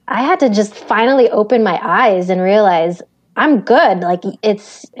I had to just finally open my eyes and realize I'm good. Like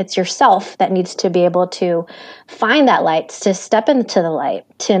it's yourself that needs to be able to find that light, to step into the light,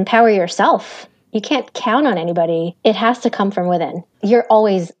 to empower yourself. You can't count on anybody. It has to come from within. You're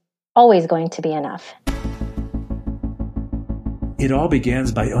always going to be enough. It all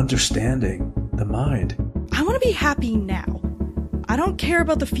begins by understanding the mind. I want to be happy now. I don't care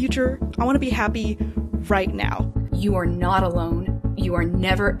about the future. I want to be happy right now. You are not alone. You are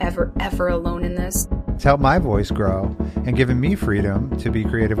never, ever, ever alone in this. It's helped my voice grow and given me freedom to be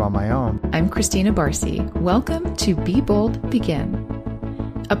creative on my own. I'm Christina Barcy. Welcome to Be Bold, Begin,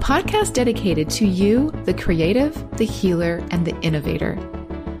 a podcast dedicated to you, the creative, the healer, and the innovator.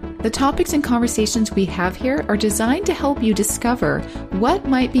 The topics and conversations we have here are designed to help you discover what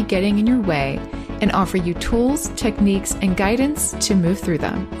might be getting in your way and offer you tools, techniques, and guidance to move through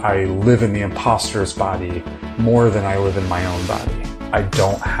them. I live in the imposter's body more than I live in my own body. I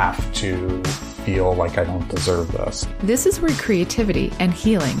don't have to feel like I don't deserve this. This is where creativity and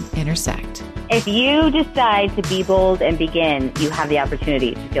healing intersect. If you decide to be bold and begin, you have the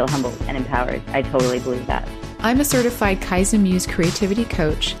opportunity to feel humbled and empowered. I totally believe that. I'm a certified Kaizen Muse creativity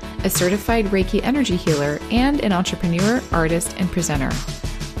coach, a certified Reiki energy healer, and an entrepreneur, artist, and presenter.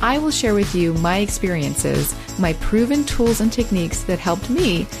 I will share with you my experiences, my proven tools and techniques that helped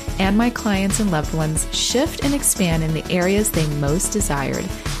me and my clients and loved ones shift and expand in the areas they most desired.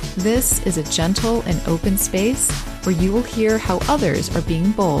 This is a gentle and open space where you will hear how others are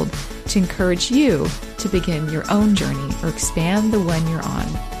being bold to encourage you to begin your own journey or expand the one you're on.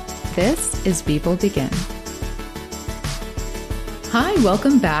 This is Be Bold Begin. Hi,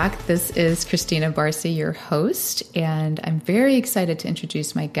 welcome back. This is Christina Barcy, your host, and I'm very excited to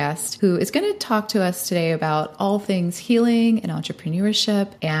introduce my guest who is going to talk to us today about all things healing and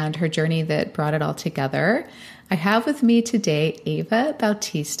entrepreneurship and her journey that brought it all together. I have with me today Ava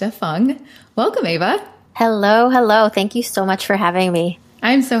Bautista Fung. Welcome, Ava. Hello. Thank you so much for having me.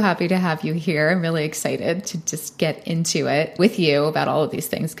 I'm so happy to have you here. I'm really excited to just get into it with you about all of these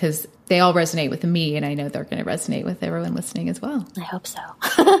things because they all resonate with me, and I know they're going to resonate with everyone listening as well. I hope so.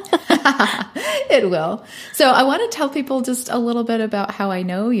 It will. So I want to tell people just a little bit about how I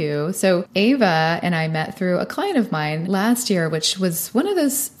know you. So Ava and I met through a client of mine last year, which was one of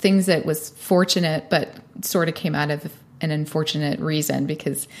those things that was fortunate, but sort of came out of an unfortunate reason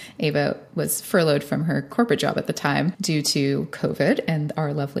because Ava was furloughed from her corporate job at the time due to COVID and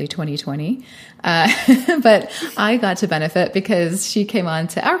our lovely 2020. But I got to benefit because she came on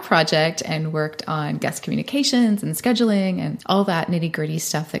to our project and worked on guest communications and scheduling and all that nitty gritty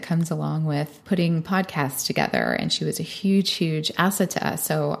stuff that comes along with putting podcasts together. And she was a huge, huge asset to us.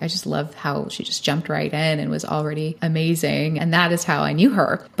 So I just love how she just jumped right in and was already amazing. And that is how I knew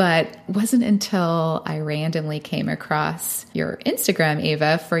her. But it wasn't until I randomly came across your Instagram,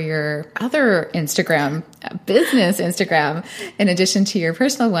 Ava, for your other Instagram, business Instagram, in addition to your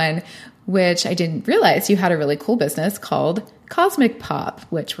personal one, which I didn't realize you had a really cool business called Cosmic Pop,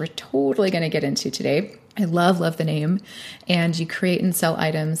 which we're totally going to get into today. I love the name. And you create and sell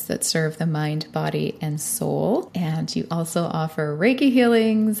items that serve the mind, body, and soul. And you also offer Reiki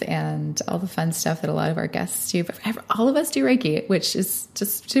healings and all the fun stuff that a lot of our guests do. But all of us do Reiki, which is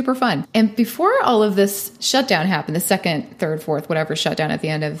just super fun. And before all of this shutdown happened, the second, third, fourth, whatever shutdown at the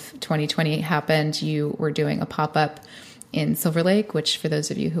end of 2020 happened, you were doing a pop-up in Silver Lake, which for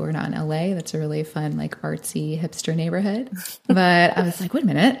those of you who are not in LA, that's a really fun, like artsy hipster neighborhood. But I was like, wait a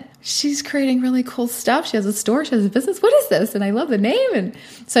minute, she's creating really cool stuff. She has a store, she has a business. What is this? And I love the name. And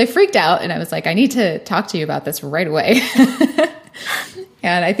so I freaked out and I was like, I need to talk to you about this right away.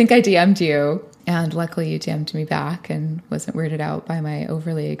 And I think I DM'd you. And luckily you DM'd me back and wasn't weirded out by my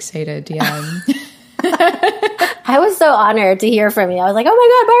overly excited DM. I was so honored to hear from you. I was like, oh my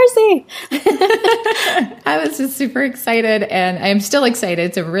God, Barcy. I was just super excited, and I'm still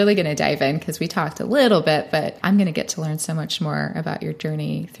excited. So we're really going to dive in because we talked a little bit, but I'm going to get to learn so much more about your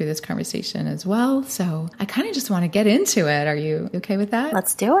journey through this conversation as well. So I kind of just want to get into it. Are you okay with that?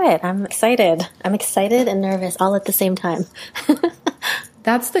 Let's do it. I'm excited. I'm excited and nervous all at the same time.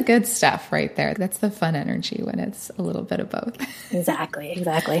 That's the good stuff right there. That's the fun energy when it's a little bit of both.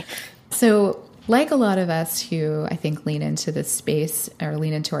 Exactly. So like a lot of us who I think lean into this space or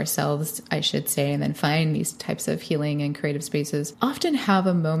lean into ourselves, I should say, and then find these types of healing and creative spaces, often have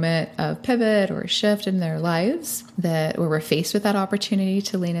a moment of pivot or shift in their lives where we're faced with that opportunity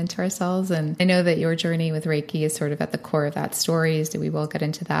to lean into ourselves. And I know that your journey with Reiki is sort of at the core of that story, so we will get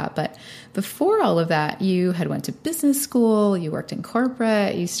into that. But before all of that, you had went to business school, you worked in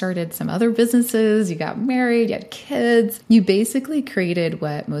corporate, you started some other businesses, you got married, you had kids. You basically created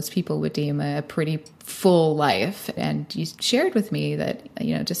what most people would deem a pretty full life. And you shared with me that,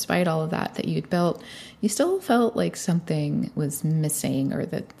 despite all of that you'd built, you still felt like something was missing, or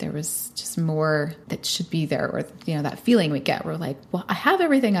that there was just more that should be there, or, that feeling we get. We're like, well, I have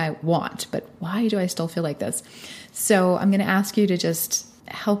everything I want, but why do I still feel like this? So I'm going to ask you to just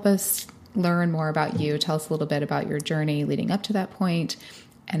help us learn more about you. Tell us a little bit about your journey leading up to that point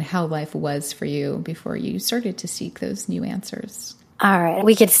and how life was for you before you started to seek those new answers. All right.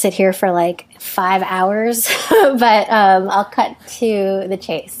 We could sit here for like 5 hours, but I'll cut to the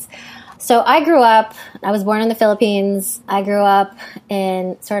chase. So I was born in the Philippines. I grew up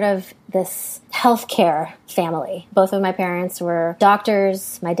in sort of this healthcare family. Both of my parents were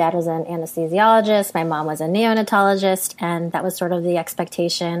doctors. My dad was an anesthesiologist. My mom was a neonatologist. And that was sort of the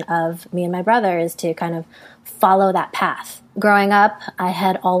expectation of me and my brother, is to kind of follow that path. Growing up, I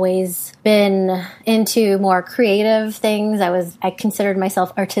had always been into more creative things. I considered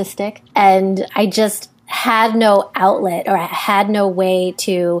myself artistic, and I just had no outlet, or I had no way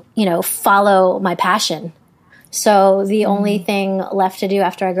to, follow my passion. So the only thing left to do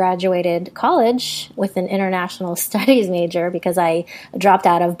after I graduated college with an international studies major, because I dropped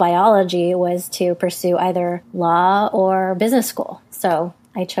out of biology, was to pursue either law or business school. So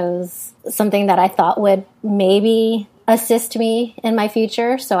I chose something that I thought would maybe assist me in my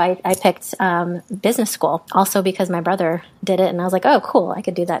future. So I picked business school, also because my brother did it, and I was like, oh, cool, I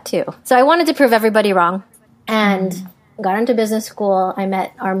could do that too. So I wanted to prove everybody wrong, and got into business school. I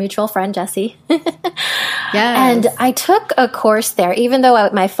met our mutual friend, Jesse. Yes. And I took a course there, even though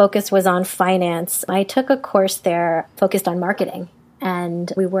my focus was on finance. I took a course there focused on marketing,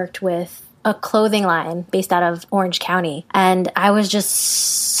 and we worked with a clothing line based out of Orange County. And I was just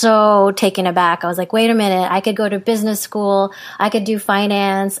so taken aback. I was like, wait a minute, I could go to business school, I could do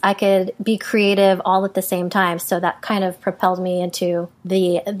finance, I could be creative all at the same time. So that kind of propelled me into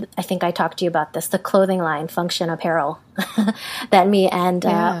I think I talked to you about this, the clothing line, Function Apparel, that me and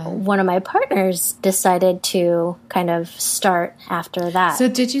one of my partners decided to kind of start after that. So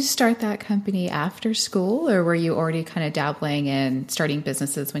did you start that company after school, or were you already kind of dabbling in starting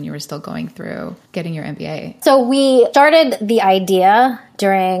businesses when you were still going through getting your MBA? So we started the idea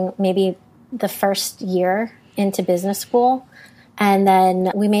during maybe the first year into business school. And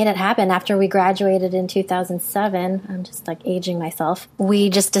then we made it happen after we graduated in 2007. I'm just like aging myself. We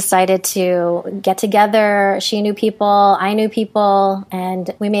just decided to get together. She knew people, I knew people,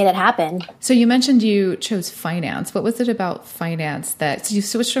 and we made it happen. So you mentioned you chose finance. What was it about finance so you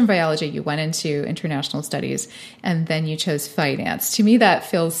switched from biology, you went into international studies, and then you chose finance? To me, that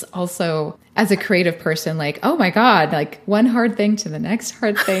feels also, as a creative person, like, oh my God, like one hard thing to the next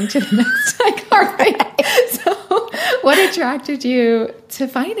hard thing to the next hard thing. So what attracted you to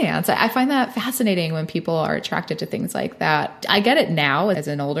finance? I find that fascinating when people are attracted to things like that. I get it now as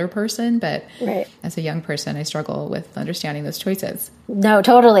an older person, but as a young person, I struggle with understanding those choices. No,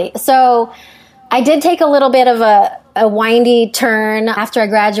 totally. So I did take a little bit of a windy turn. After I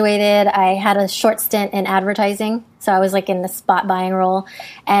graduated, I had a short stint in advertising. So I was like in the spot buying role,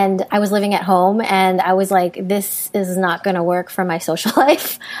 and I was living at home, and I was like, this is not going to work for my social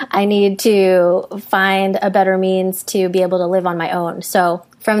life. I need to find a better means to be able to live on my own. So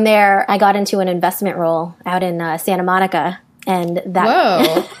from there, I got into an investment role out in Santa Monica. And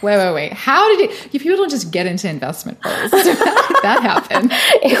that. Whoa, wait. How did you people don't just get into investment roles? How did that happen?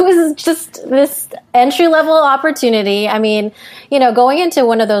 It was just this entry-level opportunity. I mean, going into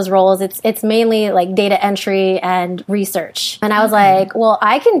one of those roles, it's mainly like data entry and research. And I was like, well,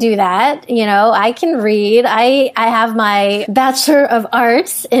 I can do that. I can read. I have my Bachelor of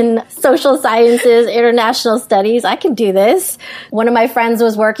Arts in Social Sciences, International Studies. I can do this. One of my friends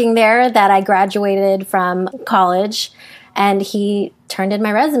was working there that I graduated from college, and he turned in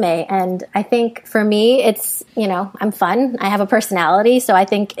my resume. And I think for me, it's, I'm fun. I have a personality. So I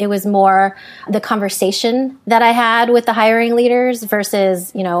think it was more the conversation that I had with the hiring leaders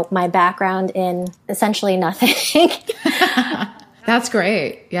versus, my background in essentially nothing. That's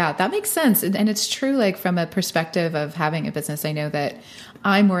great. Yeah, that makes sense. And it's true, like from a perspective of having a business, I know that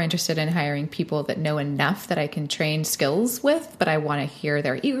I'm more interested in hiring people that know enough that I can train skills with, but I want to hear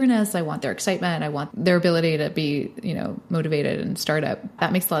their eagerness. I want their excitement. I want their ability to be, motivated and startup.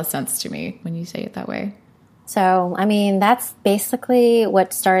 That makes a lot of sense to me when you say it that way. So, I mean, that's basically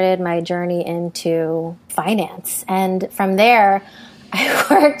what started my journey into finance. And from there, I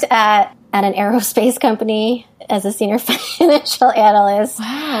worked at an aerospace company as a senior financial analyst.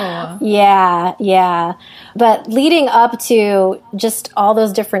 Wow. Yeah. But leading up to just all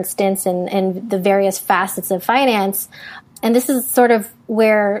those different stints and the various facets of finance, and this is sort of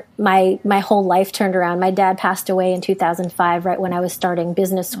where my whole life turned around. My dad passed away in 2005, right when I was starting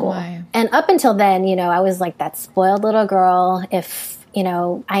business school. And up until then, I was like that spoiled little girl. If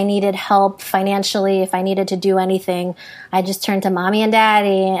I needed help financially, if I needed to do anything, I just turned to mommy and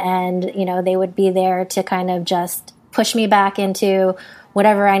daddy, and, they would be there to kind of just push me back into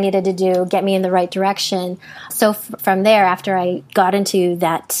whatever I needed to do, get me in the right direction. So from there, after I got into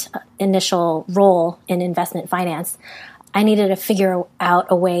that initial role in investment finance, I needed to figure out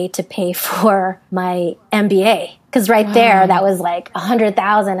a way to pay for my MBA. Because there, that was like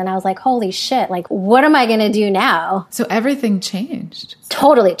 $100,000. And I was like, holy shit, like, what am I going to do now? So everything changed.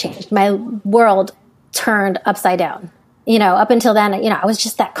 Totally changed. My world turned upside down. Up until then, I was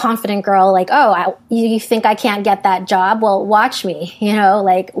just that confident girl, like, oh, you think I can't get that job? Well, watch me,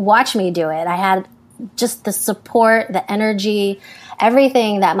 watch me do it. I had just the support, the energy,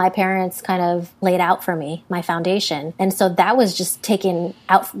 everything that my parents kind of laid out for me, my foundation. And so that was just taken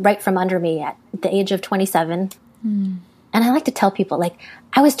out right from under me at the age of 27. And I like to tell people, like,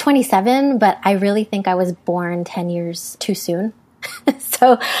 I was 27, but I really think I was born 10 years too soon.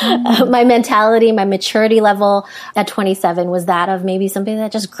 So my mentality, my maturity level at 27 was that of maybe somebody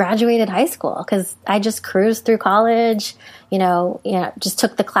that just graduated high school, because I just cruised through college, just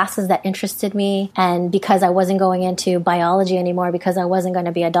took the classes that interested me. And because I wasn't going into biology anymore, because I wasn't going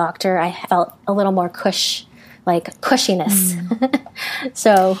to be a doctor, I felt a little more cushiness.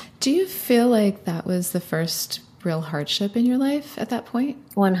 So do you feel like that was the first real hardship in your life at that point?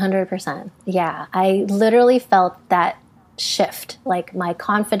 100%. Yeah. I literally felt that shift, like my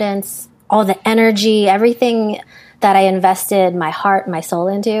confidence, all the energy, everything that I invested my heart, my soul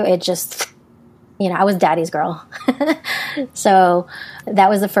into, it just, I was daddy's girl. So that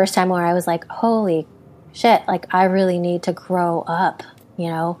was the first time where I was like, holy shit, like I really need to grow up.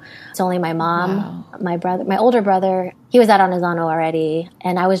 It's only my mom, my brother, my older brother, he was out on his own already.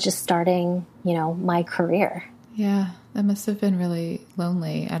 And I was just starting, my career. Yeah, that must have been really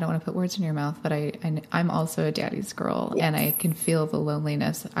lonely. I don't want to put words in your mouth, but I'm also a daddy's girl, yes. And I can feel the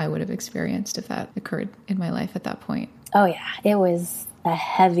loneliness I would have experienced if that occurred in my life at that point. Oh, yeah. It was a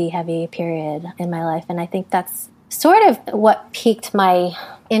heavy, heavy period in my life. And I think that's sort of what piqued my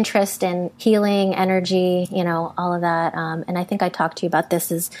interest in healing, energy, all of that. And I think I talked to you about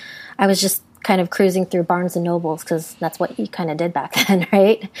this is I was just kind of cruising through Barnes and Nobles, because that's what you kind of did back then,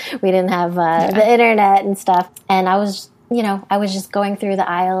 right? We didn't have the internet and stuff. And I was just going through the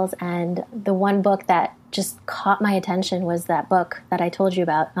aisles, and the one book that just caught my attention was that book that I told you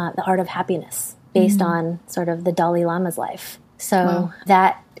about, The Art of Happiness, based on sort of the Dalai Lama's life. So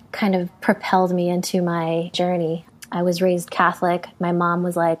that kind of propelled me into my journey. I was raised Catholic. My mom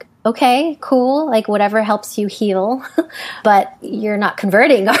was like, okay, cool, like whatever helps you heal, but you're not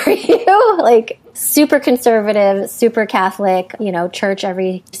converting, are you? Like super conservative, super Catholic, church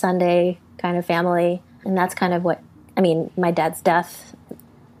every Sunday kind of family. And that's kind of my dad's death.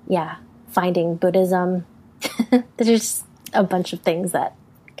 Yeah. Finding Buddhism. There's a bunch of things that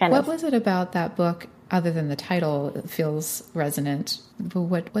What was it about that book, other than the title, it feels resonant? But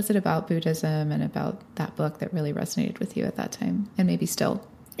what was it about Buddhism and about that book that really resonated with you at that time, and maybe still?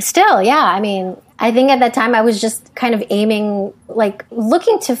 Still, yeah. I think at that time I was just kind of aiming, like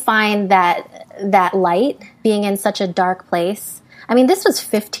looking to find that light, being in such a dark place. This was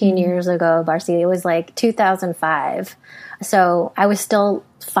 15 years ago, Barcy. It was like 2005. So I was still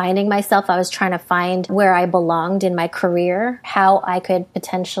finding myself. I was trying to find where I belonged in my career, how I could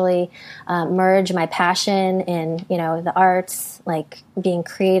potentially merge my passion in, the arts, like being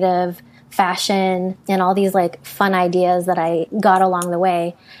creative, fashion, and all these like fun ideas that I got along the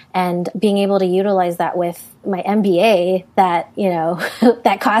way, and being able to utilize that with my MBA that,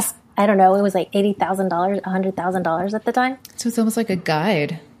 that cost, I don't know, it was like $80,000, $100,000 at the time. So it's almost like a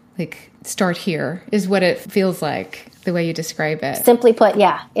guide, like start here is what it feels like, the way you describe it. Simply put,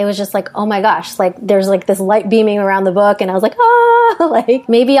 yeah. It was just like, oh my gosh, like there's like this light beaming around the book, and I was like, like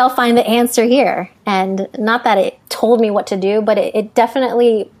maybe I'll find the answer here. And not that it told me what to do, but it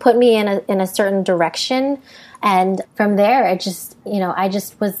definitely put me in a certain direction. And from there, it just, I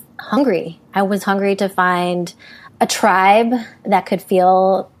just was hungry. I was hungry to find a tribe that could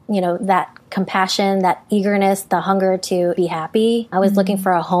feel, that compassion, that eagerness, the hunger to be happy. I was looking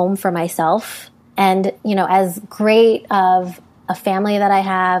for a home for myself. And, as great of a family that I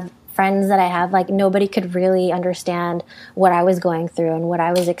have, friends that I have, like nobody could really understand what I was going through and what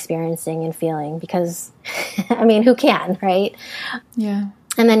I was experiencing and feeling, because, who can, right? Yeah.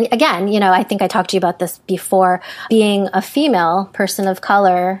 And then again, I think I talked to you about this before, being a female person of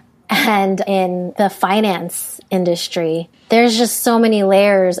color and in the finance industry. There's just so many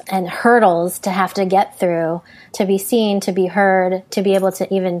layers and hurdles to have to get through to be seen, to be heard, to be able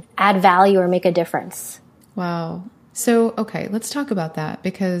to even add value or make a difference. Wow. So, okay, let's talk about that,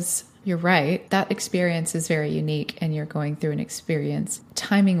 because you're right. That experience is very unique, and you're going through an experience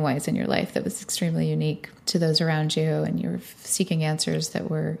timing-wise in your life that was extremely unique to those around you, and you're seeking answers that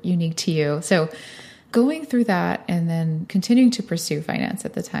were unique to you. So going through that and then continuing to pursue finance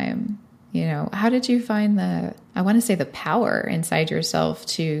at the time, how did you find the power inside yourself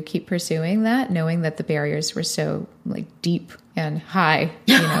to keep pursuing that, knowing that the barriers were so deep and high,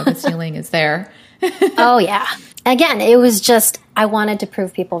 the ceiling is there? Oh, yeah. Again, it was just, I wanted to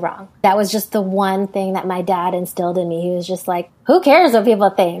prove people wrong. That was just the one thing that my dad instilled in me. He was just like, who cares what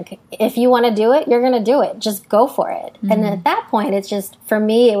people think? If you want to do it, you're going to do it. Just go for it. Mm-hmm. And at that point, it's just, for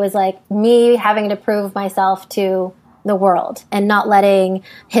me, it was like me having to prove myself to the world and not letting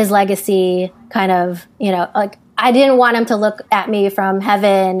his legacy kind of, I didn't want him to look at me from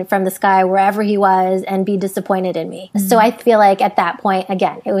heaven, from the sky, wherever he was, and be disappointed in me. Mm-hmm. So I feel like at that point,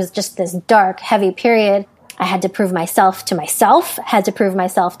 again, it was just this dark, heavy period. I had to prove myself to myself, had to prove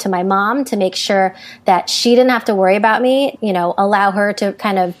myself to my mom to make sure that she didn't have to worry about me, allow her to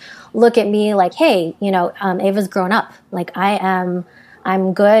kind of look at me like, hey, Ava's grown up.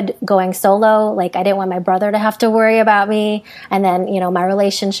 I'm good going solo. I didn't want my brother to have to worry about me. And then, my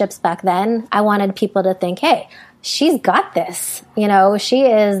relationships back then, I wanted people to think, hey, she's got this. She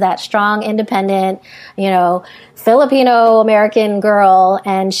is that strong, independent, Filipino-American girl,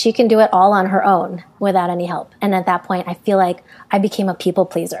 and she can do it all on her own without any help. And at that point, I feel like I became a people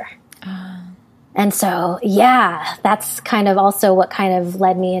pleaser. And so, yeah, that's kind of also what kind of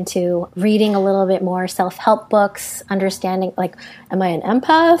led me into reading a little bit more self-help books, understanding, am I an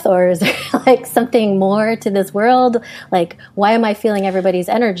empath, or is there something more to this world? Why am I feeling everybody's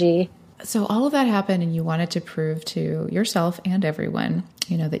energy? So all of that happened, and you wanted to prove to yourself and everyone,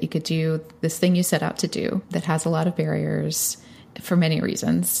 that you could do this thing you set out to do that has a lot of barriers for many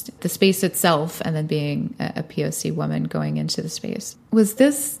reasons. The space itself, and then being a POC woman going into the space. Was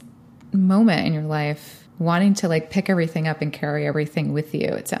this moment in your life wanting to pick everything up and carry everything with you,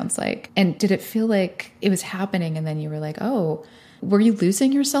 it sounds like? And did it feel like it was happening and then you were like, oh, were you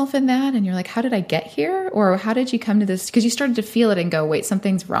losing yourself in that? And you're like, how did I get here? Or how did you come to this? Because you started to feel it and go, wait,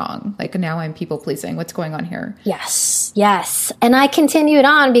 something's wrong. Now I'm people pleasing. What's going on here? Yes. And I continued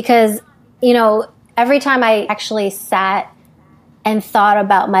on because, every time I actually sat and thought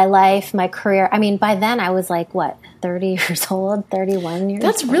about my life, my career, by then I was 30 years old, 31 years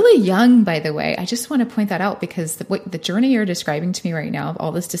old. That's really young, by the way. I just want to point that out because the journey you're describing to me right now of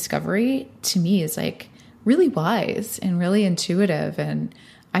all this discovery, to me, is really wise and really intuitive. And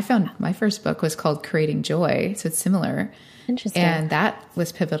I found my first book was called Creating Joy. So it's similar. Interesting. And that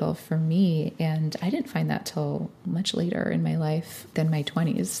was pivotal for me. And I didn't find that till much later in my life than my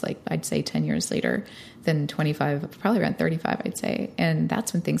 20s. I'd say 10 years later than 25, probably around 35, I'd say. And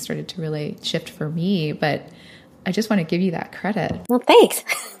that's when things started to really shift for me. But I just want to give you that credit. Well, thanks.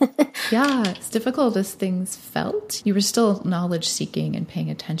 Yeah, as difficult as things felt, you were still knowledge seeking and paying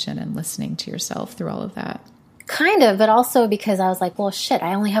attention and listening to yourself through all of that. Kind of, but also because I was like, well, shit,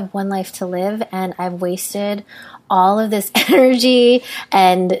 I only have one life to live and I've wasted all of this energy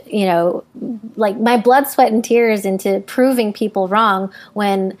and, my blood, sweat, and tears into proving people wrong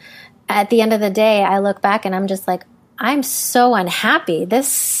when at the end of the day, I look back and I'm just like, I'm so unhappy. This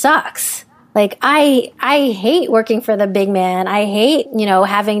sucks. I hate working for the big man. I hate,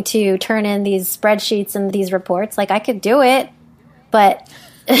 having to turn in these spreadsheets and these reports. I could do it, but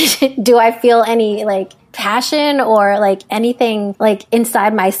do I feel any passion or anything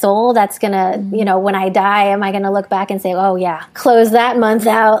inside my soul that's gonna, when I die, am I gonna look back and say, oh yeah, close that month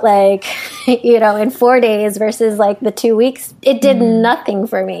out in 4 days versus the 2 weeks? It did nothing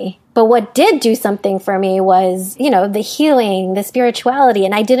for me. But what did do something for me was, the healing, the spirituality,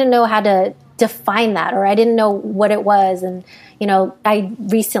 and I didn't know how to define that, or I didn't know what it was. And, I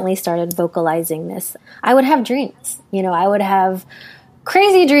recently started vocalizing this. I would have dreams, I would have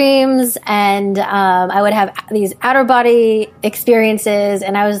crazy dreams, and I would have these outer body experiences,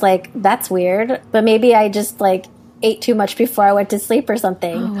 and I was like, that's weird, but maybe I just ate too much before I went to sleep or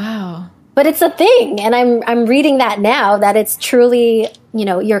something. Oh, wow. But it's a thing, and I'm reading that now, that it's truly,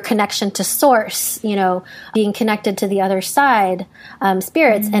 your connection to source, being connected to the other side,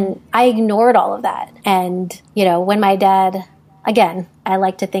 spirits, and I ignored all of that. And, when my dad, again, I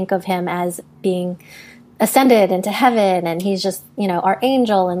like to think of him as being ascended into heaven, and he's just, our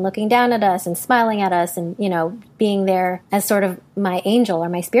angel and looking down at us and smiling at us and, being there as sort of my angel or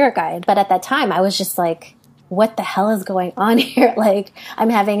my spirit guide. But at that time, I was just like, what the hell is going on here? Like, I'm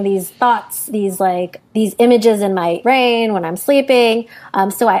having these thoughts, these images in my brain when I'm sleeping.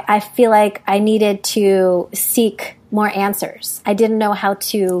 So I feel like I needed to seek more answers. I didn't know how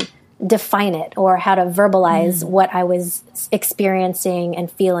to define it or how to verbalize what I was experiencing and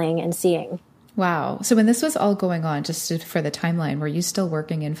feeling and seeing. Wow. So when this was all going on, for the timeline, were you still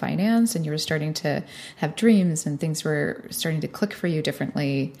working in finance and you were starting to have dreams and things were starting to click for you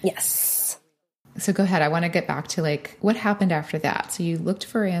differently? Yes. So go ahead. I want to get back to like what happened after that. So you looked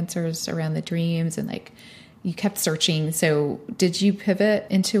for answers around the dreams and like you kept searching. So did you pivot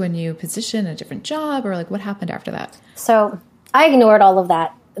into a new position, a different job, or like what happened after that? So I ignored all of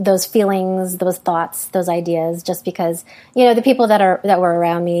that, those feelings, those thoughts, those ideas, just because, you know, the people that were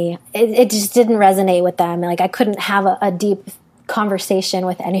around me, it just didn't resonate with them. Like I couldn't have a deep conversation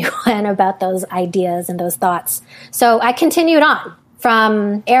with anyone about those ideas and those thoughts. So I continued on.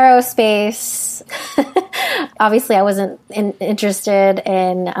 From aerospace, obviously I wasn't interested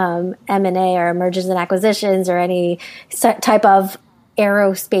in M&A or mergers and acquisitions or any type of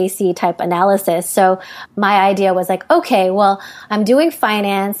aerospacey type analysis. So my idea was like, okay, well, I'm doing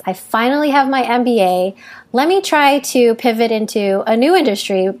finance. I finally have my MBA. Let me try to pivot into a new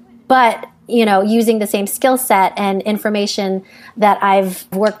industry, but you know, using the same skill set and information that I've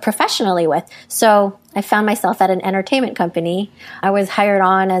worked professionally with. So I found myself at an entertainment company. I was hired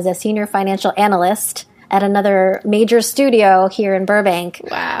on as a senior financial analyst at another major studio here in Burbank.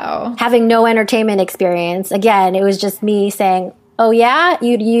 Wow. Having no entertainment experience. Again, it was just me saying, oh yeah,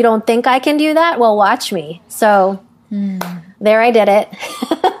 you don't think I can do that? Well, watch me. So there I did it.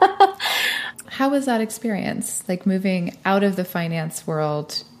 How was that experience? Like moving out of the finance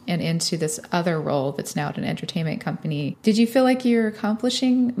world and into this other role that's now at an entertainment company. Did you feel like you're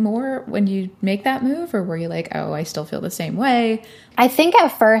accomplishing more when you make that move, or were you like, oh, I still feel the same way? I think at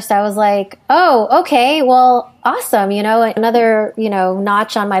first I was like, oh, okay, well, awesome. You know, another, you know,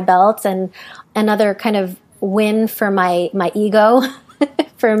 notch on my belt and another kind of win for my ego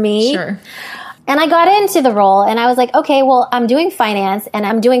for me. Sure. And I got into the role and I was like, okay, well, I'm doing finance and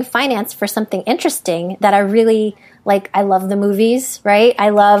I'm doing finance for something interesting that I really like. I love the movies, right? I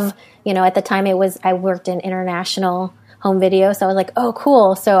love, you know, at the time I worked in international home video. So I was like, oh,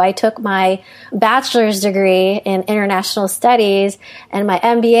 cool. So I took my bachelor's degree in international studies and my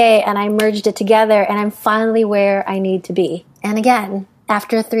MBA and I merged it together and I'm finally where I need to be. And again,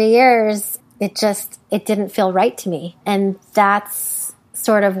 after 3 years, it didn't feel right to me. And that's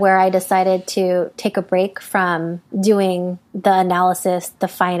sort of where I decided to take a break from doing the analysis, the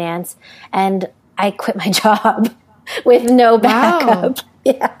finance, and I quit my job with no backup. Wow.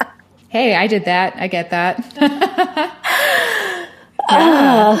 Yeah. Hey, I did that. I get that.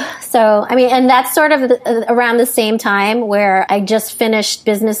 So, I mean, and that's sort of around the same time where I just finished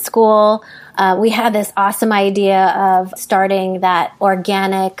business school. We had this awesome idea of starting that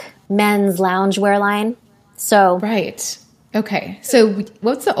organic men's loungewear line. So, right. Okay. So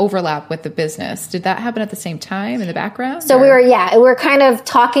what's the overlap with the business? Did that happen at the same time in the background? So we were kind of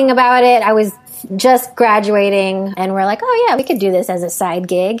talking about it. I was just graduating and we're like, oh yeah, we could do this as a side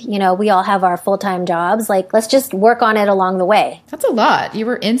gig. You know, we all have our full-time jobs. Like, let's just work on it along the way. That's a lot. You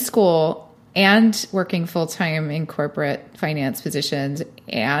were in school and working full-time in corporate finance positions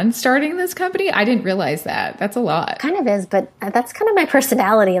and starting this company. I didn't realize that. That's a lot. Kind of is, but that's kind of my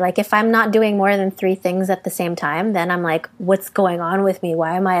personality. Like if I'm not doing more than 3 things at the same time, then I'm like, what's going on with me?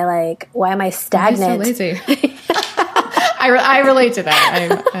 Why am I stagnant? I'm so lazy. I relate to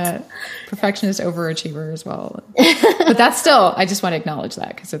that. I'm a perfectionist overachiever as well. But that's still, I just want to acknowledge that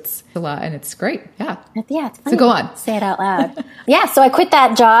because it's a lot and it's great. Yeah. Yeah. It's funny. So go on. Say it out loud. Yeah. So I quit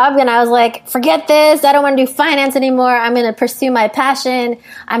that job and I was like, forget this. I don't want to do finance anymore. I'm going to pursue my passion.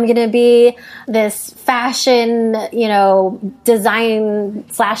 I'm going to be this fashion, you know,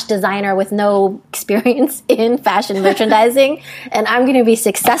 designer with no experience in fashion merchandising. And I'm going to be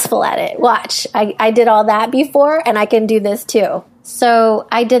successful at it. Watch. I did all that before and I can do this too. So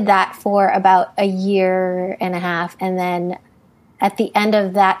I did that for about 1.5 years. And then at the end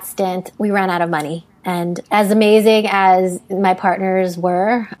of that stint, we ran out of money. And as amazing as my partners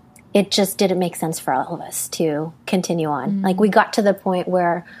were, it just didn't make sense for all of us to continue on. Mm-hmm. Like we got to the point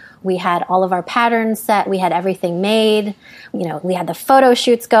where we had all of our patterns set. We had everything made. You know, we had the photo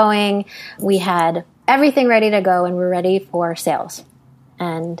shoots going. We had everything ready to go and we're ready for sales.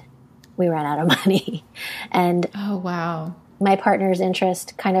 And we ran out of money. And oh, wow. My partner's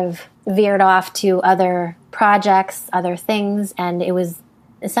interest kind of veered off to other projects, other things, and it was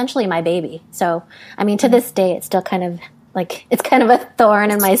essentially my baby. So, I mean, to this day, it's still kind of like, it's kind of a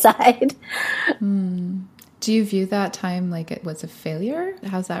thorn in my side. Do you view that time like it was a failure?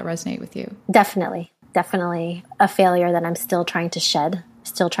 How does that resonate with you? Definitely. definitely a failure that I'm still trying to shed,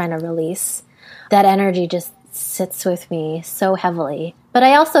 still trying to release. That energy just sits with me so heavily. But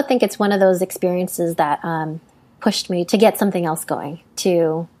I also think it's one of those experiences that pushed me to get something else going,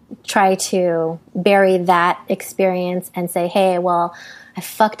 to try to bury that experience and say, hey, well, I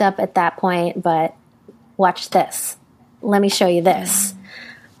fucked up at that point, but watch this. Let me show you this.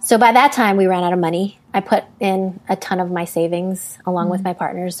 So by that time, we ran out of money. I put in a ton of my savings along with my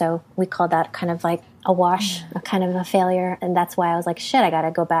partner. So we called that kind of like a wash, a kind of a failure. And that's why I was like, shit, I got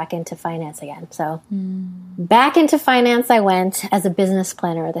to go back into finance again. So back into finance I went as a business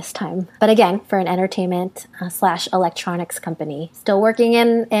planner this time. But again, for an entertainment / electronics company. Still working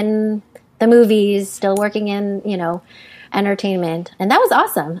in the movies, still working in, entertainment. And that was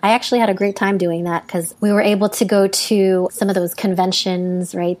awesome. I actually had a great time doing that because we were able to go to some of those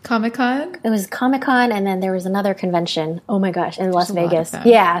conventions, right? Comic-Con? It was Comic-Con, and then there was another convention. Oh my gosh, in Las Vegas.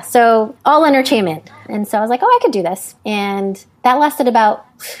 Yeah, so all entertainment. And so I was like, I could do this. And that lasted about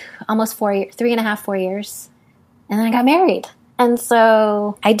almost 4 years. And then I got married. And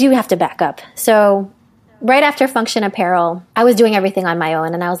so I do have to back up. So right after Function Apparel, I was doing everything on my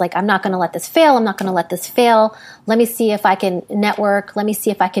own. And I was like, I'm not going to let this fail. I'm not going to let this fail. Let me see if I can network. Let me see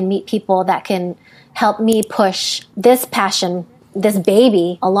if I can meet people that can help me push this passion, this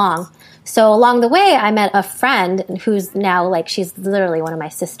baby along. So along the way, I met a friend who's now she's literally one of my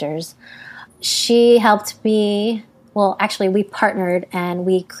sisters. She helped me. Well, actually, we partnered and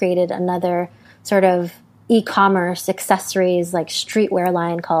we created another sort of e-commerce accessories, streetwear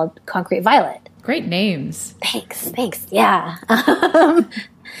line called Concrete Violet. Great names. Thanks. Yeah.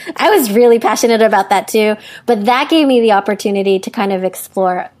 I was really passionate about that too, but that gave me the opportunity to kind of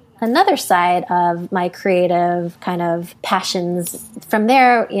explore another side of my creative kind of passions. From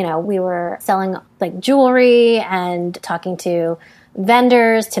there, we were selling jewelry and talking to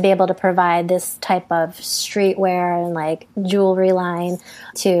vendors to be able to provide this type of streetwear and jewelry line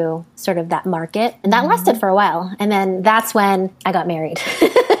to sort of that market. And that lasted for a while. And then that's when I got married.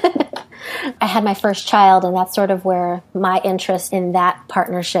 I had my first child, and that's sort of where my interest in that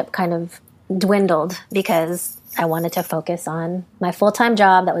partnership kind of dwindled because I wanted to focus on my full-time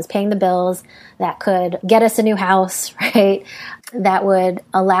job that was paying the bills, that could get us a new house, right? That would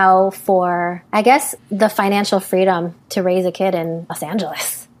allow for, I guess, the financial freedom to raise a kid in Los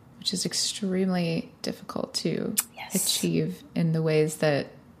Angeles. Which is extremely difficult to achieve in the ways that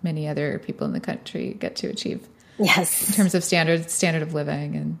many other people in the country get to achieve. Yes. In terms of standard of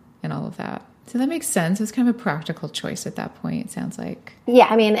living and all of that. So that makes sense. It was kind of a practical choice at that point, it sounds like. Yeah,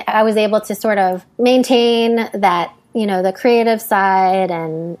 I mean, I was able to sort of maintain that, the creative side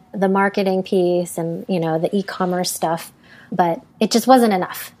and the marketing piece and, the e-commerce stuff, but it just wasn't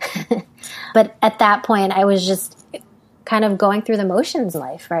enough. But at that point, I was just kind of going through the motions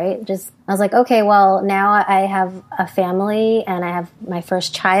life, right? I was like, okay, well, now I have a family and I have my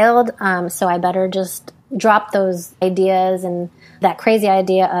first child, so I better just drop those ideas and that crazy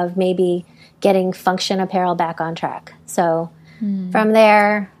idea of maybe getting Function Apparel back on track. So from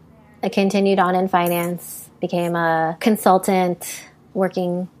there, I continued on in finance, became a consultant,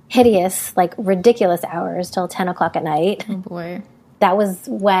 working hideous, ridiculous hours till 10 o'clock at night. Oh, boy. That was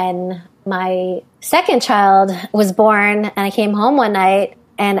when my second child was born, and I came home one night,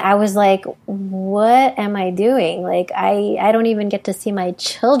 and I was like, what am I doing? I don't even get to see my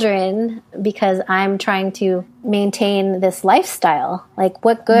children because I'm trying to maintain this lifestyle.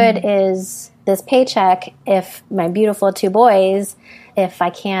 What good is this paycheck if my beautiful 2 boys, if I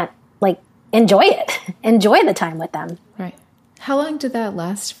can't, enjoy it, enjoy the time with them? Right. How long did that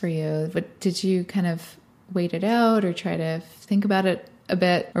last for you? Did you kind of wait it out or try to think about it a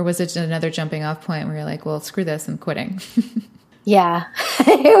bit? Or was it another jumping off point where you're like, well, screw this, I'm quitting? Yeah,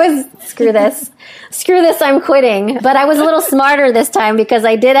 it was screw this, I'm quitting. But I was a little smarter this time because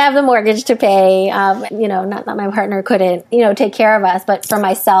I did have the mortgage to pay. Not that my partner couldn't, take care of us, but for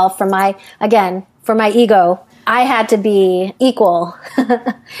myself, for my ego, I had to be equal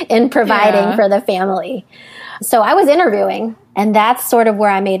in providing for the family. So I was interviewing, and that's sort of where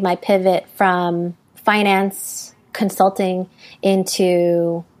I made my pivot from finance consulting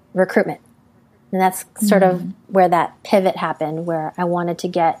into recruitment. And that's sort of where that pivot happened, where I wanted to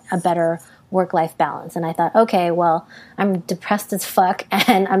get a better work-life balance. And I thought, okay, well, I'm depressed as fuck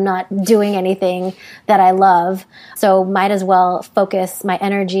and I'm not doing anything that I love. So might as well focus my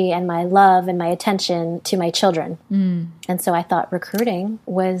energy and my love and my attention to my children. And so I thought recruiting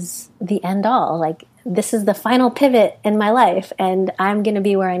was the end all. This is the final pivot in my life and I'm going to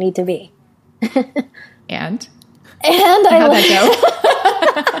be where I need to be. And how'd that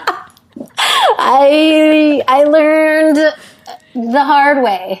go? I learned the hard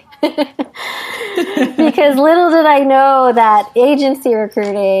way. little did I know that agency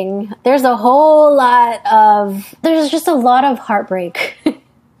recruiting, there's just a lot of heartbreak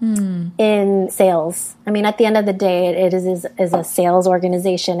in sales. I mean, at the end of the day, it is a sales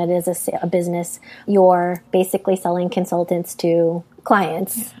organization. It is a business. You're basically selling consultants to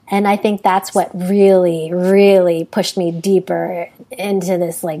clients. And I think that's what really, really pushed me deeper into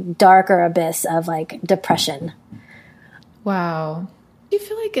this like darker abyss of like depression. Wow. Do you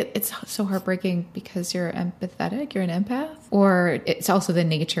feel like it's so heartbreaking because you're empathetic, you're an empath? Or it's also the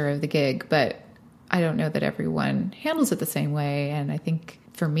nature of the gig, but I don't know that everyone handles it the same way. And I think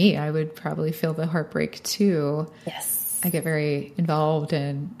for me, I would probably feel the heartbreak too. Yes. I get very involved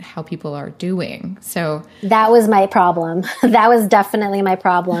in how people are doing. So that was my problem. That was definitely my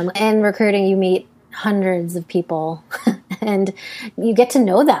problem. In recruiting, you meet hundreds of people and you get to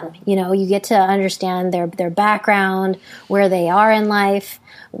know them. You know, you get to understand their background, where they are in life.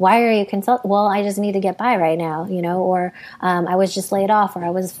 Why are you consulting? Well, I just need to get by right now, you know, or I was just laid off, or I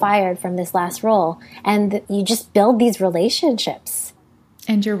was fired from this last role. And you just build these relationships.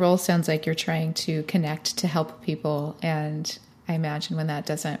 And your role sounds like you're trying to connect to help people. And I imagine when that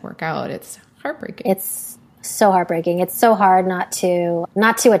doesn't work out, it's heartbreaking. It's so heartbreaking. It's so hard not to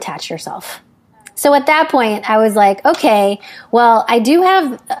attach yourself. So at that point, I was like, okay, well, I do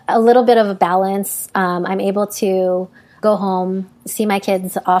have a little bit of a balance. I'm able to go home, see my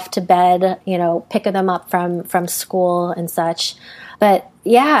kids off to bed, you know, pick them up from school and such. But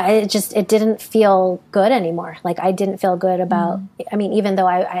yeah, it didn't feel good anymore. Like I didn't feel good about, I mean, even though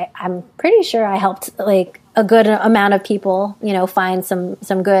I'm pretty sure I helped like a good amount of people, you know, find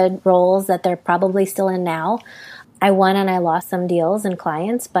some good roles that they're probably still in now. I won and I lost some deals and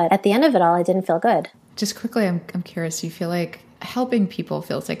clients, but at the end of it all, I didn't feel good. Just quickly, I'm curious, you feel like helping people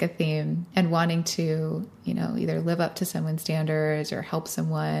feels like a theme, and wanting to, you know, either live up to someone's standards or help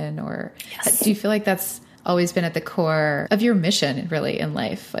someone, or do you feel like that's always been at the core of your mission really in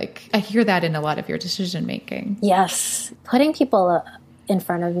life? Like I hear that in a lot of your decision making. Yes. Putting people in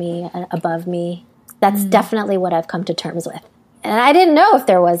front of me, above me, that's definitely what I've come to terms with. And I didn't know if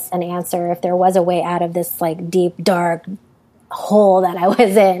there was an answer, if there was a way out of this like deep, dark hole that I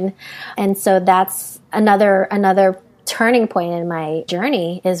was in. And so that's another turning point in my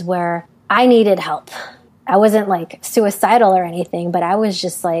journey, is where I needed help. I wasn't like suicidal or anything, but I was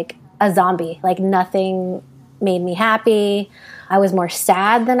just like a zombie. Like nothing made me happy. I was more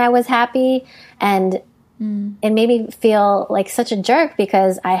sad than I was happy. And it made me feel like such a jerk,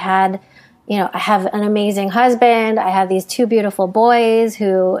 because I have an amazing husband. I have these 2 beautiful boys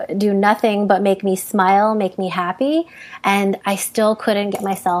who do nothing but make me smile, make me happy. And I still couldn't get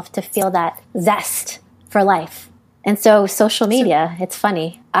myself to feel that zest for life. And so social media, it's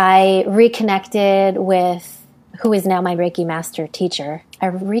funny. I reconnected with who is now my Reiki master teacher. I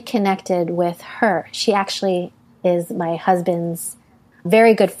reconnected with her. She actually is my husband's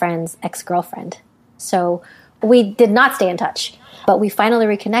very good friend's ex-girlfriend. So we did not stay in touch, but we finally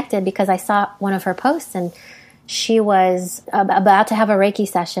reconnected because I saw one of her posts and she was about to have a Reiki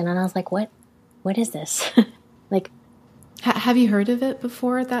session. And I was like, what is this? Like, have you heard of it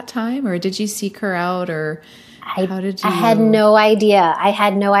before at that time, or did you seek her out, or how did you? I had no idea. I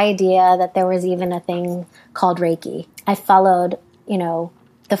had no idea that there was even a thing called Reiki. I followed, you know,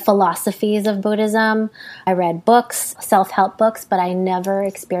 the philosophies of Buddhism. I read books, self-help books, but I never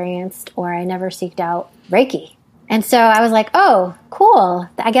experienced, or I never seeked out Reiki. And so I was like, oh, cool.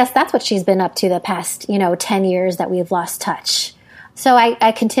 I guess that's what she's been up to the past, 10 years that we've lost touch. So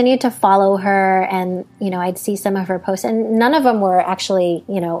I continued to follow her, and, I'd see some of her posts, and none of them were actually,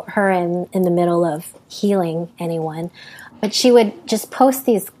 her in the middle of healing anyone. But she would just post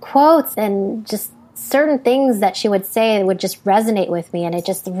these quotes and just certain things that she would say would just resonate with me. And it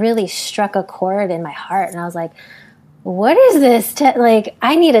just really struck a chord in my heart. And I was like, what is this?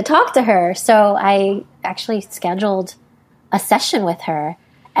 I need to talk to her. So I actually scheduled a session with her.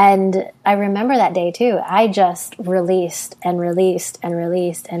 And I remember that day too. I just released and released and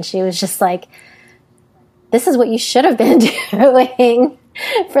released. And she was just like, this is what you should have been doing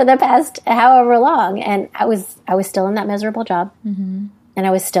for the past however long. And I was still in that miserable job. Mm-hmm. And I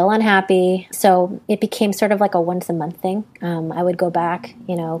was still unhappy. So it became sort of like a once a month thing. I would go back,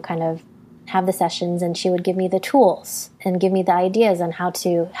 kind of have the sessions, and she would give me the tools and give me the ideas on how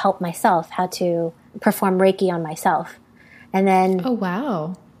to help myself, how to perform Reiki on myself. And then... Oh,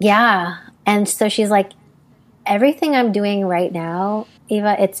 wow. Yeah. And so she's like, everything I'm doing right now,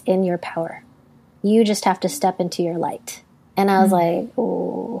 Eva, it's in your power. You just have to step into your light. And I was like,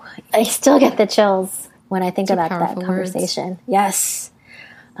 ooh, I still get the chills when I think about that conversation. Words. Yes.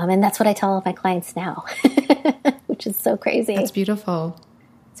 And that's what I tell all my clients now, which is so crazy. That's beautiful.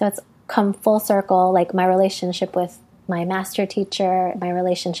 So it's come full circle, like my relationship with my master teacher, my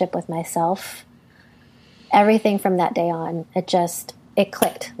relationship with myself, everything from that day on, it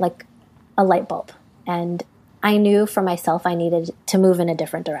clicked like a light bulb. And I knew for myself I needed to move in a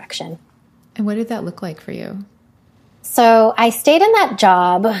different direction. And what did that look like for you? So I stayed in that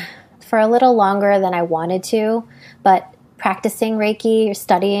job for a little longer than I wanted to, but practicing Reiki,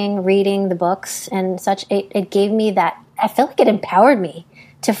 studying, reading the books and such, it gave me that, I feel like it empowered me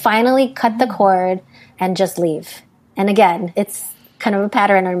to finally cut the cord and just leave. And again, it's kind of a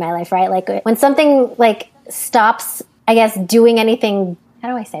pattern in my life, right? Like when something like stops, I guess, doing anything, how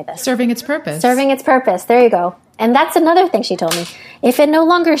do I say this? Serving its purpose. Serving its purpose. There you go. And that's another thing she told me. If it no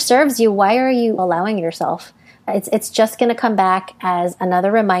longer serves you, why are you allowing yourself? It's just going to come back as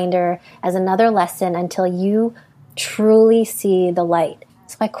another reminder, as another lesson until you truly see the light.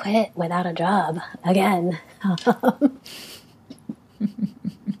 So I quit without a job again.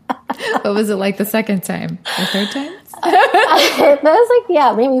 What was it like the second time? The third time? That was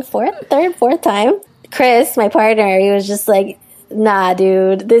like, maybe fourth time. Chris, my partner, he was just like, nah,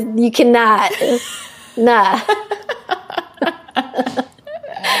 dude, you cannot. Nah.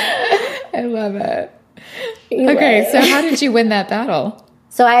 I love it. Okay, so how did you win that battle?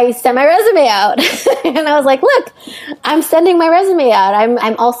 So I sent my resume out and I was like, look, I'm sending my resume out.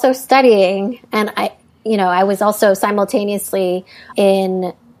 I'm also studying. And I was also simultaneously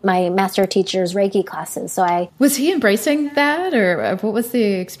in my master teacher's Reiki classes. So was he embracing that, or what was the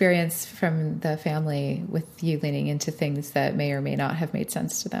experience from the family with you leaning into things that may or may not have made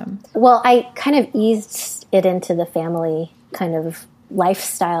sense to them? Well, I kind of eased it into the family kind of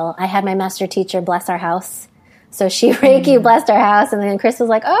lifestyle. I had my master teacher bless our house. So she Reiki blessed our house, and then Chris was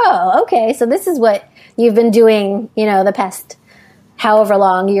like, oh, okay, so this is what you've been doing, the past however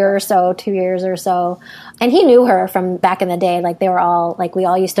long, year or so, 2 years or so. And he knew her from back in the day. Like, they were all, like, we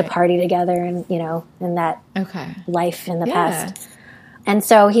all used to party together and, in that life in the past. And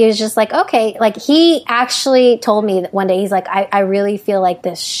so he was just like, okay, like, he actually told me that one day, he's like, I really feel like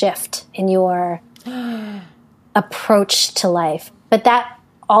this shift in your approach to life. But that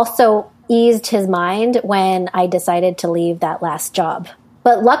also eased his mind when I decided to leave that last job.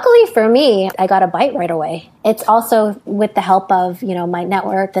 But luckily for me, I got a bite right away. It's also with the help of, my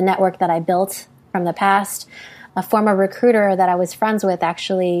network, the network that I built from the past. A former recruiter that I was friends with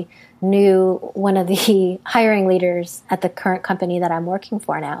actually knew one of the hiring leaders at the current company that I'm working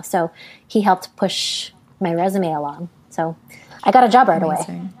for now. So he helped push my resume along. So I got a job right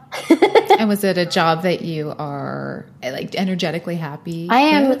away. And was it a job that you are like energetically happy I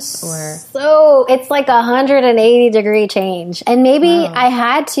am with, so it's like 180-degree change. And maybe I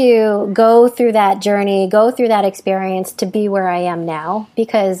had to go through that journey, go through that experience to be where I am now,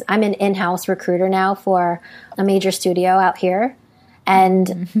 because I'm an in-house recruiter now for a major studio out here.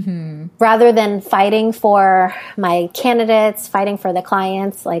 And rather than fighting for my candidates, fighting for the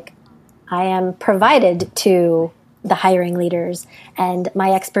clients, like, I am provided to the hiring leaders, and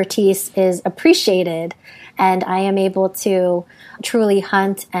my expertise is appreciated, and I am able to truly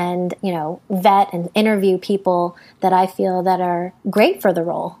hunt and, vet and interview people that I feel that are great for the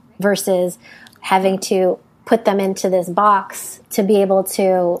role, versus having to put them into this box to be able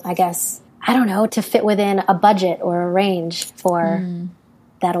to, I guess, I don't know, to fit within a budget or a range for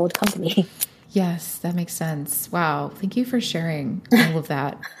that old company. Yes, that makes sense. Wow. Thank you for sharing all of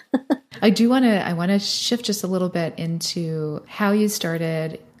that. I want to shift just a little bit into how you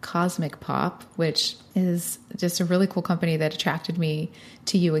started Cosmic Pop, which is just a really cool company that attracted me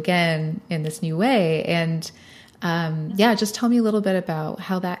to you again in this new way. And just tell me a little bit about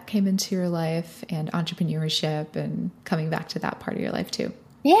how that came into your life and entrepreneurship and coming back to that part of your life too.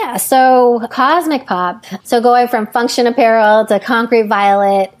 Yeah. So Cosmic Pop, so going from Function Apparel to Concrete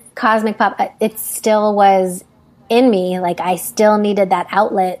Violet, Cosmic Pop, it still was in me. Like, I still needed that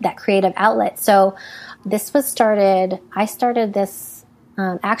outlet, that creative outlet. So I started this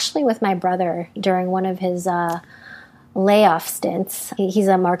actually with my brother during one of his layoff stints. He's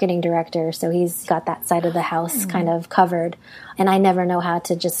a marketing director, so he's got that side of the house kind of covered. And I never know how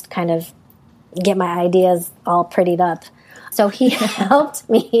to just kind of get my ideas all prettied up. So he helped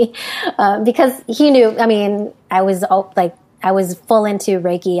me because he knew, I was full into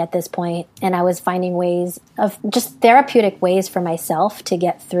Reiki at this point, and I was finding ways of just therapeutic ways for myself to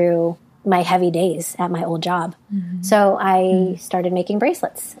get through my heavy days at my old job. So I started making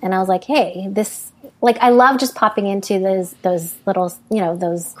bracelets, and I was like, hey, I love just popping into those little,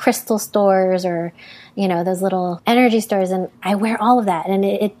 those crystal stores or, those little energy stores. And I wear all of that.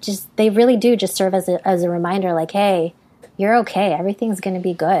 And they really do just serve as a reminder, like, hey, you're okay. Everything's going to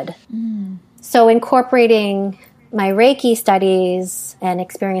be good. So incorporating my Reiki studies and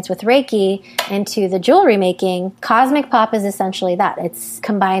experience with Reiki into the jewelry making, Cosmic Pop is essentially that. It's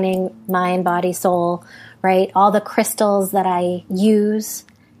combining mind, body, soul, right? All the crystals that I use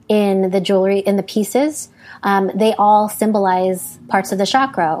in the jewelry, in the pieces, they all symbolize parts of the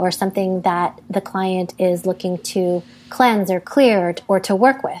chakra or something that the client is looking to cleanse or clear or to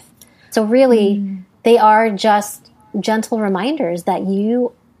work with. So really, they are just gentle reminders that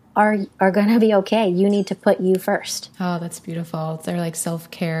you are going to be okay. You need to put you first. Oh, that's beautiful. They're like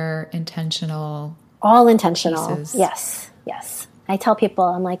self-care, intentional. All intentional. Pieces. Yes. I tell people,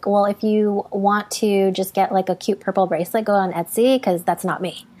 I'm like, well, if you want to just get like a cute purple bracelet, go on Etsy, because that's not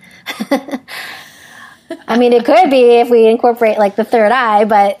me. I mean, it could be if we incorporate like the third eye,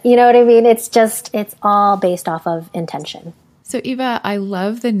 but you know what I mean? It's all based off of intention. So Eva, I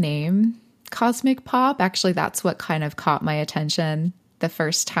love the name Cosmic Pop. Actually, that's what kind of caught my attention the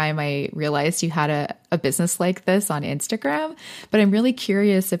first time I realized you had a business like this on Instagram. But I'm really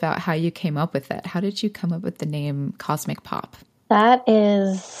curious about how you came up with it. How did you come up with the name Cosmic Pop? That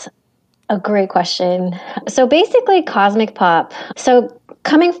is a great question. So basically, Cosmic Pop. So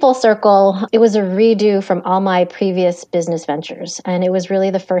coming full circle, it was a redo from all my previous business ventures. And it was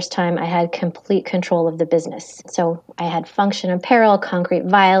really the first time I had complete control of the business. So I had Function Apparel, Concrete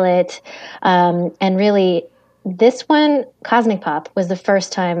Violet, and really this one, Cosmic Pop, was the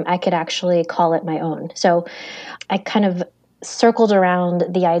first time I could actually call it my own. So I kind of circled around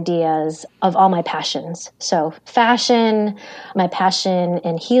the ideas of all my passions. So fashion, my passion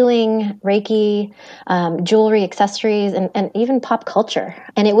in healing, Reiki, jewelry, accessories, and even pop culture.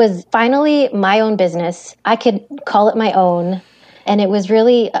 And it was finally my own business. I could call it my own. And it was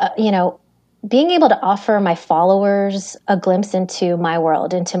really, being able to offer my followers a glimpse into my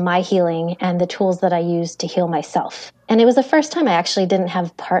world, into my healing, and the tools that I use to heal myself. And it was the first time I actually didn't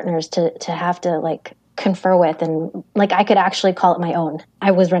have partners to have to like confer with, and like I could actually call it my own. I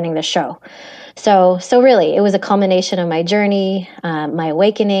was running the show. So really, it was a culmination of my journey, my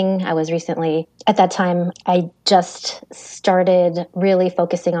awakening. I was recently, at that time, I just started really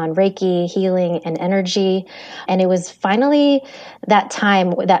focusing on Reiki, healing, and energy. And it was finally that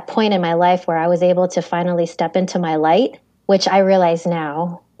time, that point in my life where I was able to finally step into my light, which I realize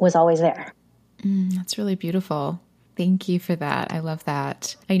now was always there. That's really beautiful. Thank you for that. I love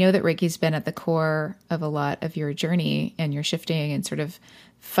that. I know that Reiki's been at the core of a lot of your journey and your shifting and sort of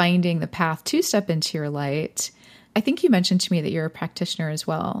finding the path to step into your light. I think you mentioned to me that you're a practitioner as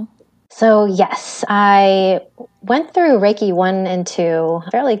well. So yes, I went through Reiki 1 and 2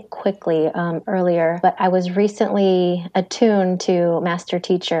 fairly quickly earlier, but I was recently attuned to Master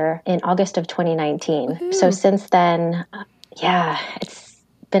Teacher in August of 2019. Woohoo. So since then, it's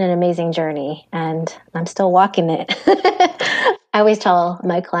been an amazing journey, and I'm still walking it. I always tell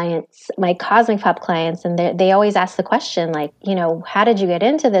my clients, my Cosmic Pop clients, and they always ask the question, like, how did you get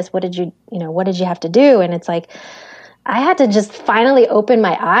into this? What did you have to do? And it's like, I had to just finally open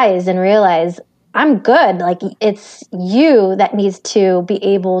my eyes and realize I'm good. Like, it's you that needs to be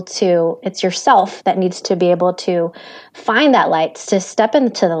able to, it's yourself that needs to be able to find that light, to step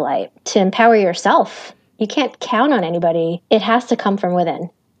into the light, to empower yourself. You can't count on anybody. It has to come from within.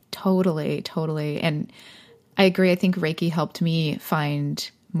 Totally. And I agree. I think Reiki helped me find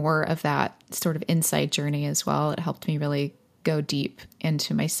more of that sort of inside journey as well. It helped me really go deep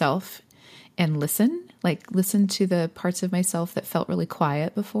into myself and listen to the parts of myself that felt really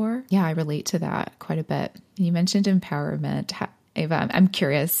quiet before. Yeah, I relate to that quite a bit. You mentioned empowerment. Eva, I'm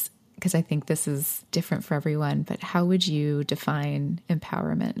curious because I think this is different for everyone, but how would you define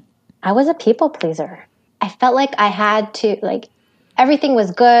empowerment? I was a people pleaser. I felt like I had to, everything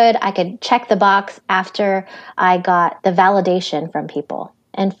was good. I could check the box after I got the validation from people.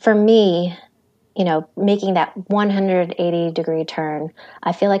 And for me, making that 180-degree turn,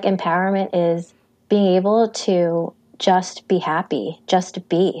 I feel like empowerment is being able to just be happy, just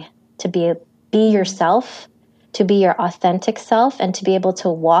be, to be yourself, to be your authentic self, and to be able to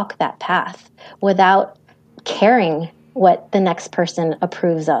walk that path without caring what the next person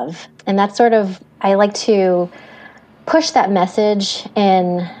approves of. And that's sort of, I like to push that message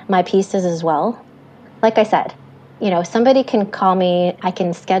in my pieces as well. Like I said, somebody can call me, I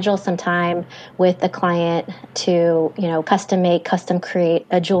can schedule some time with a client to, custom make, custom create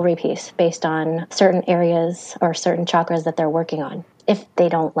a jewelry piece based on certain areas or certain chakras that they're working on. If they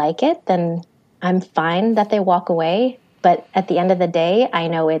don't like it, then I'm fine that they walk away. But at the end of the day, I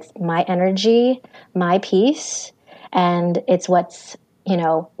know it's my energy, my piece, and it's what's,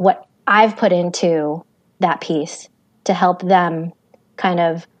 what I've put into that piece to help them kind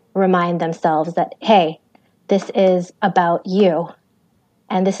of remind themselves that, hey, this is about you,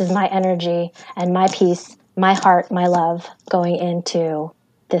 and this is my energy and my piece my heart, my love going into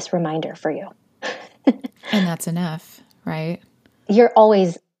this reminder for you. And that's enough, right? You're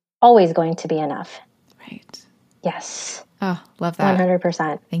always going to be enough. Right. Yes. Oh, love that.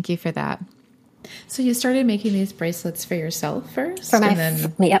 100%. Thank you for that. So you started making these bracelets for yourself first?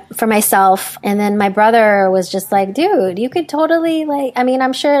 For myself. And then my brother was just like, dude, you could totally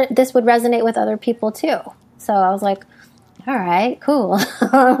I'm sure this would resonate with other people too. So I was like, all right, cool.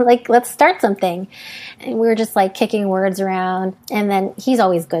 Let's start something. And we were just kicking words around. And then he's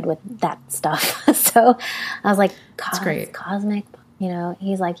always good with that stuff. So I was like, that's great. Cosmic,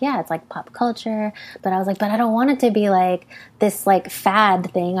 he's like, yeah, it's pop culture. But I was like, but I don't want it to be this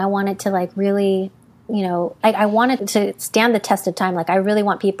fad thing. I want it to really, I want it to stand the test of time. I really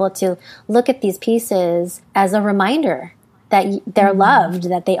want people to look at these pieces as a reminder that they're loved,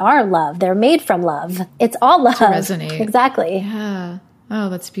 that they are loved. They're made from love. It's all love. To resonate. Exactly. Yeah. Oh,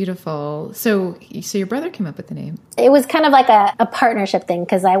 that's beautiful. So your brother came up with the name. It was kind of a partnership thing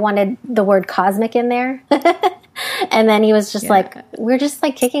because I wanted the word cosmic in there. And then he was just we're just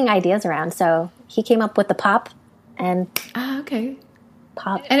kicking ideas around. So he came up with the pop and okay.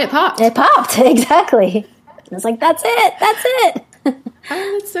 Pop. And it popped. It popped. Exactly. I was like, that's it. That's it.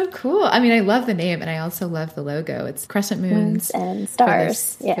 Oh, that's so cool. I mean, I love the name, and I also love the logo. It's crescent moons and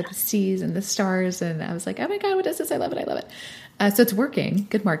stars. For the seas and the stars. And I was like, oh my God, what is this? I love it. I love it. So it's working.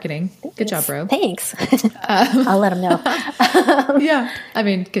 Good marketing. Good job, bro. Thanks. I'll let him know. Yeah. I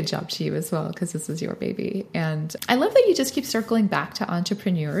mean, good job to you as well, because this is your baby. And I love that you just keep circling back to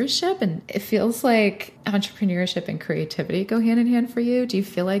entrepreneurship. And it feels like entrepreneurship and creativity go hand in hand for you. Do you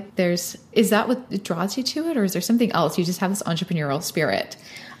feel like is that what draws you to it? Or is there something else? You just have this entrepreneurial spirit.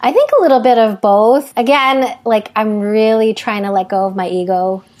 I think a little bit of both. Again, I'm really trying to let go of my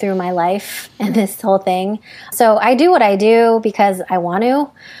ego through my life and this whole thing. So I do what I do because I want to.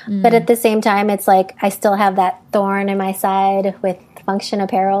 But at the same time, it's I still have that thorn in my side with Function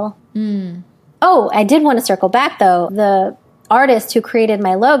Apparel. Oh, I did want to circle back though. The artist who created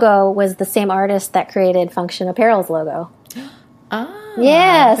my logo was the same artist that created Function Apparel's logo.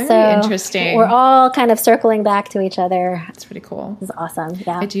 Yeah, very so interesting. We're all kind of circling back to each other. That's pretty cool. It's awesome.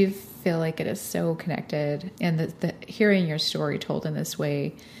 Yeah, I do feel like it is so connected, and the hearing your story told in this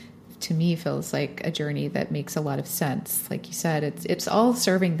way, to me, feels like a journey that makes a lot of sense. Like you said, it's all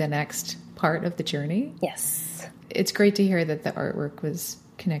serving the next part of the journey. Yes, it's great to hear that the artwork was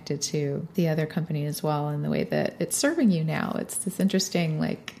connected to the other company as well, and the way that it's serving you now. It's this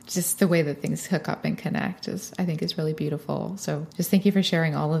interesting, just the way that things hook up and connect I think is really beautiful. So just thank you for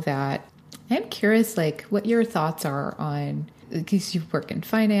sharing all of that. I'm curious, what your thoughts are on, because you work in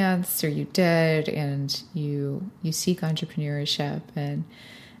finance, or you did, and you seek entrepreneurship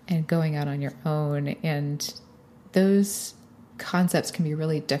and going out on your own. And those concepts can be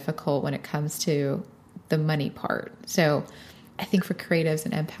really difficult when it comes to the money part. So I think for creatives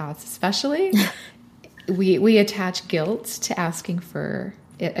and empaths especially, we attach guilt to asking for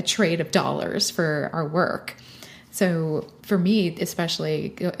a trade of dollars for our work. So for me,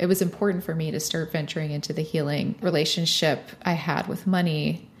 especially, it was important for me to start venturing into the healing relationship I had with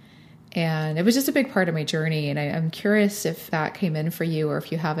money. And it was just a big part of my journey. And I'm curious if that came in for you, or if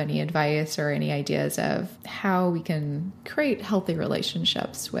you have any advice or any ideas of how we can create healthy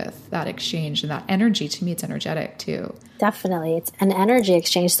relationships with that exchange and that energy. To me, it's energetic too. Definitely. It's an energy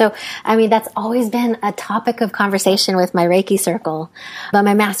exchange. So, that's always been a topic of conversation with my Reiki circle. But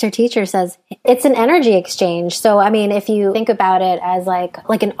my master teacher says it's an energy exchange. So, if you think about it as like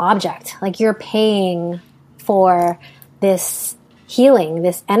an object, you're paying for this healing,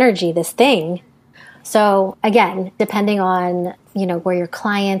 this energy, this thing. So again, depending on, where your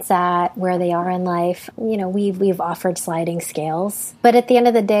client's at, where they are in life, we've offered sliding scales. But at the end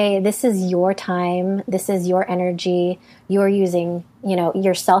of the day, this is your time. This is your energy. You're using,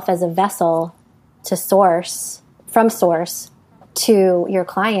 yourself as a vessel to source to your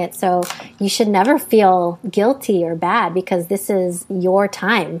client. So you should never feel guilty or bad, because this is your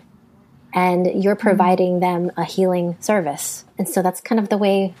time. And you're providing them a healing service. And so that's kind of the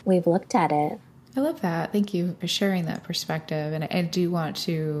way we've looked at it. I love that. Thank you for sharing that perspective. And I do want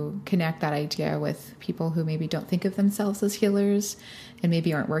to connect that idea with people who maybe don't think of themselves as healers and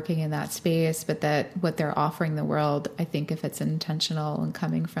maybe aren't working in that space, but that what they're offering the world, I think if it's intentional and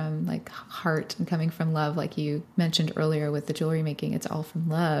coming from heart and coming from love, like you mentioned earlier with the jewelry making, it's all from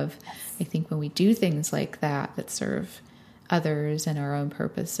love. I think when we do things like that serve others and our own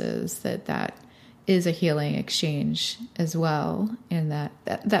purposes, that is a healing exchange as well, and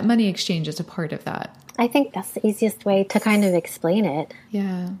that money exchange is a part of that. I think that's the easiest way to kind of explain it.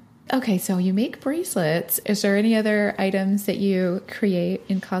 Yeah. Okay, so you make bracelets. Is there any other items that you create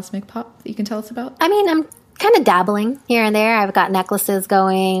in Cosmic Pop that you can tell us about? I'm kind of dabbling here and there. I've got necklaces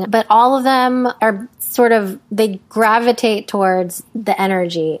going, but all of them are sort of, they gravitate towards the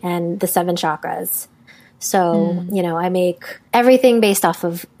energy and the 7 chakras. So, I make everything based off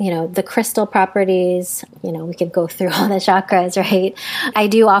of, the crystal properties. We could go through all the chakras, right? I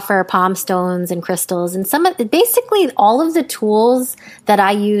do offer palm stones and crystals and basically all of the tools that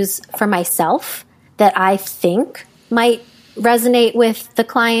I use for myself that I think might resonate with the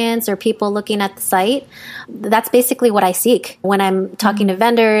clients or people looking at the site. That's basically what I seek when I'm talking to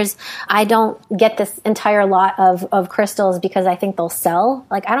vendors. I don't get this entire lot of crystals because I think they'll sell.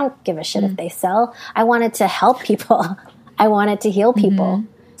 Like, I don't give a shit if they sell. I want it to help people. I want it to heal people.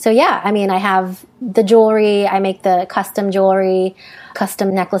 So yeah, I have the jewelry. I make the custom jewelry,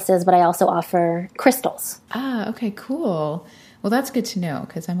 custom necklaces, but I also offer crystals. Ah, okay, cool. Well, that's good to know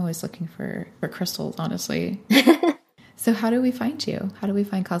because I'm always looking for crystals, honestly. So how do we find you? How do we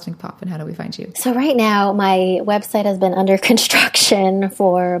find Cosmic Pop, and how do we find you? So right now, my website has been under construction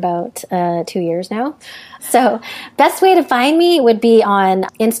for about 2 years now. So best way to find me would be on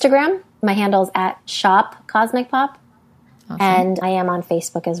Instagram. My handle is @shop Cosmic Pop. Awesome. And I am on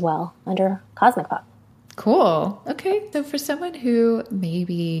Facebook as well under Cosmic Pop. Cool. Okay. So for someone who may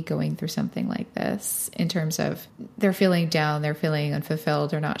be going through something like this in terms of they're feeling down, they're feeling unfulfilled,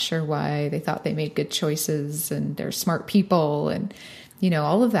 they're not sure why, they thought they made good choices and they're smart people and,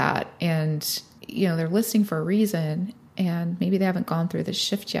 all of that. And, they're listening for a reason and maybe they haven't gone through this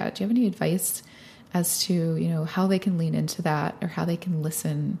shift yet. Do you have any advice as to, how they can lean into that or how they can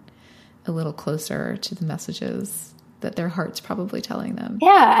listen a little closer to the messages that their heart's probably telling them?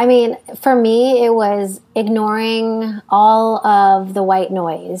 Yeah, for me, it was ignoring all of the white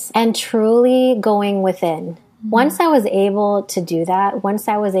noise and truly going within. Once I was able to do that, once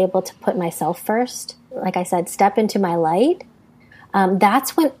I was able to put myself first, like I said, step into my light,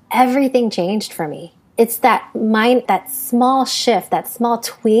 that's when everything changed for me. It's that small shift, that small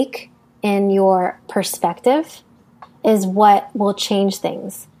tweak in your perspective is what will change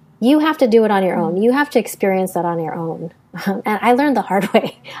things. You have to do it on your own. You have to experience that on your own. And I learned the hard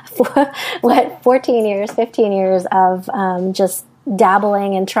way. 15 years of just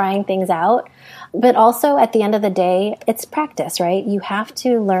dabbling and trying things out. But also at the end of the day, it's practice, right? You have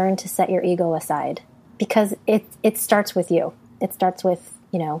to learn to set your ego aside because it starts with you. It starts with,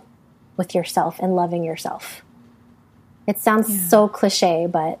 with yourself and loving yourself. It sounds so cliche,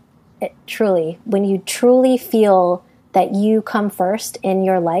 but when you truly feel that you come first in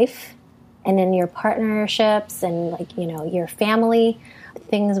your life and in your partnerships and your family,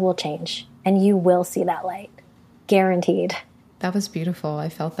 things will change and you will see that light. Guaranteed. That was beautiful. I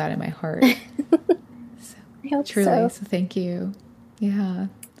felt that in my heart. I hope truly. So thank you. Yeah.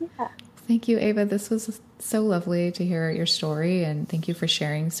 Thank you, Ava. This was so lovely to hear your story and thank you for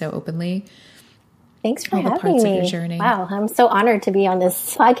sharing so openly. Thanks for having me. Of your journey. Wow, I'm so honored to be on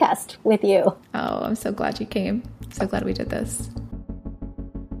this podcast with you. Oh, I'm so glad you came. So glad we did this.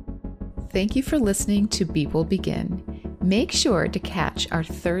 Thank you for listening to Be Bold Begin. Make sure to catch our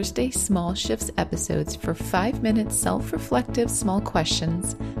Thursday Small Shifts episodes for 5-minute self-reflective small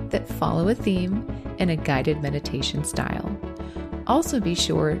questions that follow a theme in a guided meditation style. Also be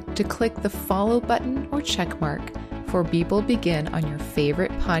sure to click the follow button or check mark for Be Bold Begin on your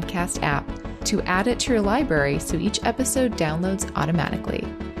favorite podcast app to add it to your library so each episode downloads automatically.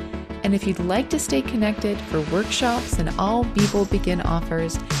 And if you'd like to stay connected for workshops and all Be Bold Begin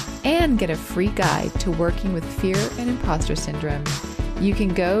offers and get a free guide to working with fear and imposter syndrome, you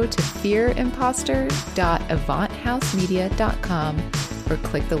can go to fearimposter.avanthousemedia.com or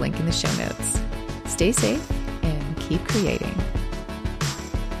click the link in the show notes. Stay safe and keep creating.